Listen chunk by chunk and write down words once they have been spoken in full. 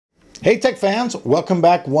Hey tech fans, welcome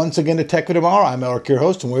back once again to Tech for Tomorrow. I'm Eric, your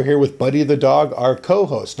host, and we're here with Buddy the dog, our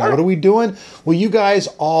co-host. Now, what are we doing? Well, you guys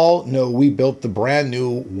all know we built the brand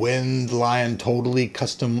new Wind Lion totally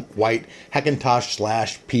custom white Hackintosh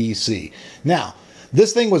 / PC. Now,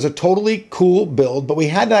 this thing was a totally cool build, but we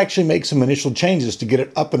had to actually make some initial changes to get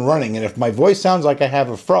it up and running. And if my voice sounds like I have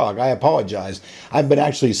a frog, I apologize. I've been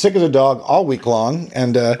actually sick as a dog all week long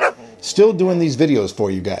and still doing these videos for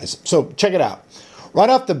you guys. So check it out. Right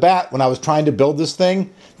off the bat, when I was trying to build this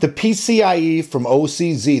thing, the PCIe from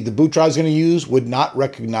OCZ, the boot drive I was going to use, would not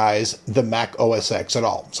recognize the Mac OS X at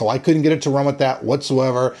all. So I couldn't get it to run with that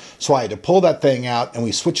whatsoever. So I had to pull that thing out, and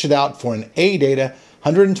we switched it out for an ADATA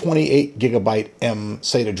 128 gigabyte M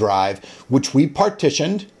SATA drive, which we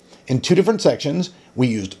partitioned in two different sections. We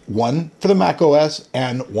used one for the Mac OS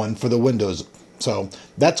and one for the Windows. So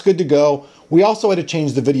that's good to go. We also had to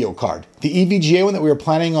change the video card. The EVGA one that we were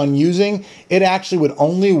planning on using, it actually would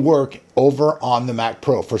only work over on the Mac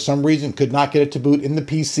Pro. For some reason, could not get it to boot in the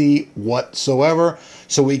PC whatsoever.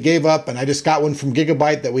 So we gave up, and I just got one from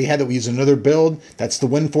Gigabyte that we use another build. That's the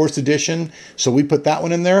WindForce edition. So we put that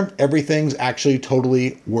one in there. Everything's actually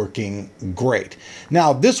totally working great.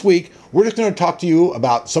 Now, this week, we're just going to talk to you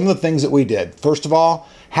about some of the things that we did. First of all,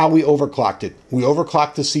 how we overclocked it. We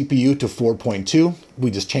overclocked the CPU to 4.2.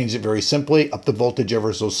 We just changed it very simply, up the voltage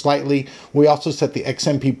ever so slightly. We also set the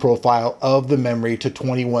XMP profile of the memory to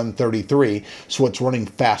 2133, so it's running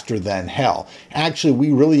faster than hell. Actually,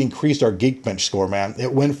 we really increased our Geekbench score, man.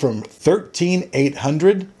 It went from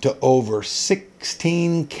 13,800 to over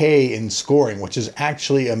 16K in scoring, which is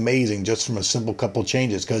actually amazing just from a simple couple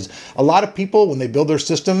changes, because a lot of people, when they build their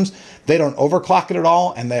systems, they don't overclock it at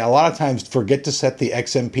all, and they a lot of times forget to set the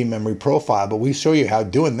XMP memory profile, but we show you how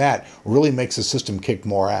doing that really makes the system kick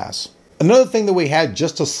more ass. Another thing that we had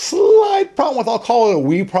just a slight problem with, I'll call it a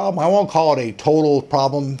wee problem, I won't call it a total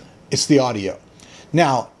problem, it's the audio.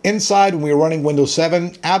 Now, inside when we were running Windows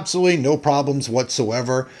 7, absolutely no problems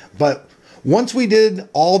whatsoever, but once we did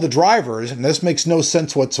all the drivers, and this makes no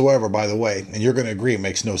sense whatsoever, by the way, and you're going to agree it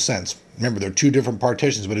makes no sense. Remember, they're two different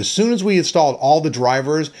partitions, but as soon as we installed all the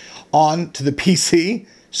drivers onto the PC,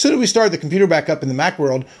 as soon as we started the computer back up in the Mac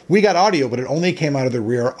world, we got audio, but it only came out of the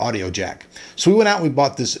rear audio jack. So we went out and we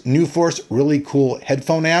bought this NewForce really cool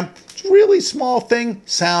headphone amp. It's a really small thing,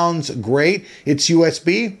 sounds great. It's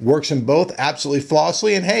USB, works in both absolutely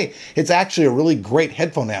flawlessly, and hey, it's actually a really great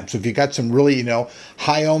headphone amp. So if you got some really,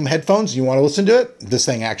 high ohm headphones, you want to listen to it, this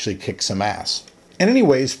thing actually kicks some ass. And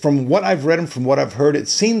anyways, from what I've read and from what I've heard, it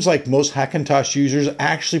seems like most Hackintosh users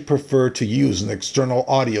actually prefer to use an external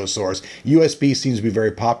audio source. USB seems to be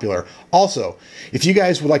very popular. Also, if you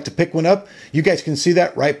guys would like to pick one up, you guys can see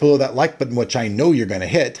that right below that like button, which I know you're going to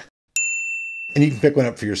hit, and you can pick one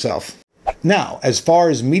up for yourself. Now, as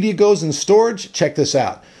far as media goes and storage, check this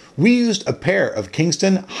out. We used a pair of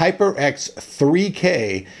Kingston HyperX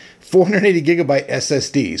 3K 480 gigabyte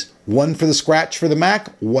SSDs, one for the scratch for the Mac,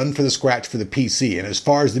 one for the scratch for the PC. And as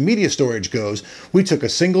far as the media storage goes, we took a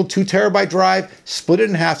single 2 terabyte drive, split it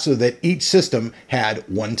in half so that each system had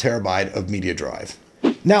 1 terabyte of media drive.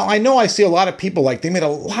 Now, I know I see a lot of people, they made a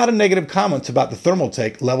lot of negative comments about the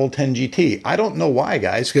Thermaltake Level 10 GT. I don't know why,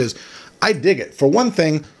 guys, because I dig it. For one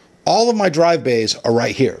thing, all of my drive bays are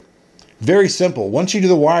right here. Very simple. Once you do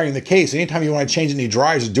the wiring in the case, anytime you want to change any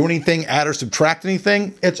drives or do anything, add or subtract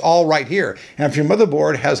anything, it's all right here. And if your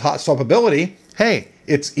motherboard has hot swap ability, hey,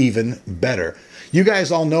 it's even better. You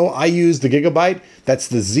guys all know I use the Gigabyte. That's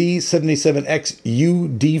the Z77X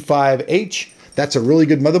UD5H. That's a really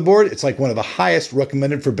good motherboard. It's like one of the highest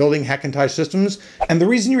recommended for building Hackintosh systems. And the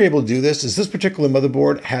reason you're able to do this is this particular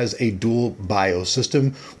motherboard has a dual BIOS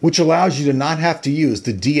system, which allows you to not have to use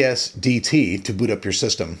the DSDT to boot up your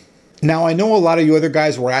system. Now, I know a lot of you other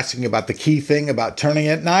guys were asking about the key thing about turning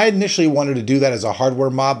it. Now, I initially wanted to do that as a hardware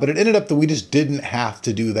mod, but it ended up that we just didn't have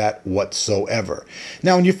to do that whatsoever.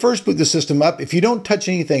 Now, when you first boot the system up, if you don't touch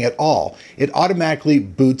anything at all, it automatically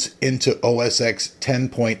boots into OS X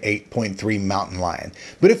 10.8.3 Mountain Lion.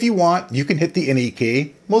 But if you want, you can hit the NE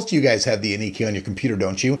key. Most of you guys have the NE key on your computer,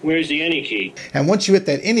 don't you? Where's the NE key? And once you hit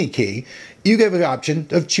that NE key, you get the option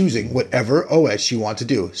of choosing whatever OS you want to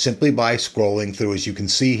do simply by scrolling through. As you can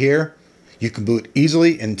see here, you can boot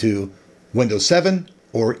easily into Windows 7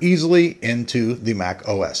 or easily into the Mac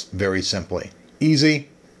OS. Very simply. Easy,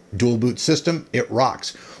 dual boot system, it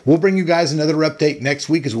rocks. We'll bring you guys another update next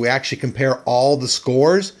week as we actually compare all the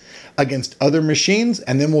scores against other machines,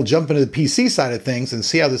 and then we'll jump into the PC side of things and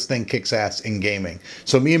see how this thing kicks ass in gaming.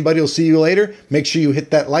 So me and Buddy will see you later. Make sure you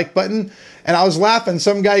hit that like button. And I was laughing.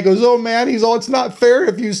 Some guy goes, oh man, he's all, it's not fair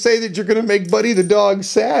if you say that you're going to make Buddy the dog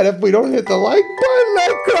sad if we don't hit the like button.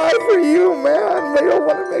 I cry for you, man. They don't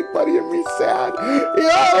want to make Buddy and me sad. You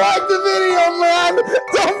don't like the video, man.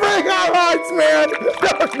 Don't break our hearts, man.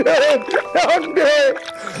 Don't do it. Don't do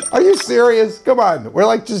it. Are you serious? Come on. We're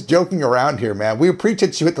like just joking around here, man. We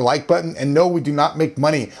appreciate you hit the like button, and no, we do not make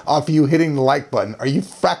money off of you hitting the like button. Are you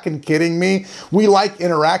fucking kidding me? We like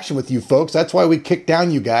interaction with you folks. That's why we kick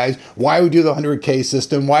down you guys. Why we do the 100K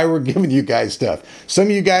system, why we're giving you guys stuff. Some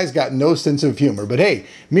of you guys got no sense of humor, but hey,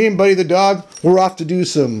 me and Buddy the dog, we're off to do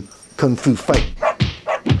some kung fu fight.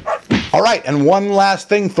 All right, and one last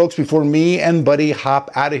thing, folks, before me and Buddy hop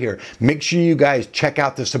out of here. Make sure you guys check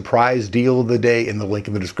out the surprise deal of the day in the link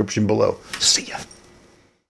in the description below. See ya.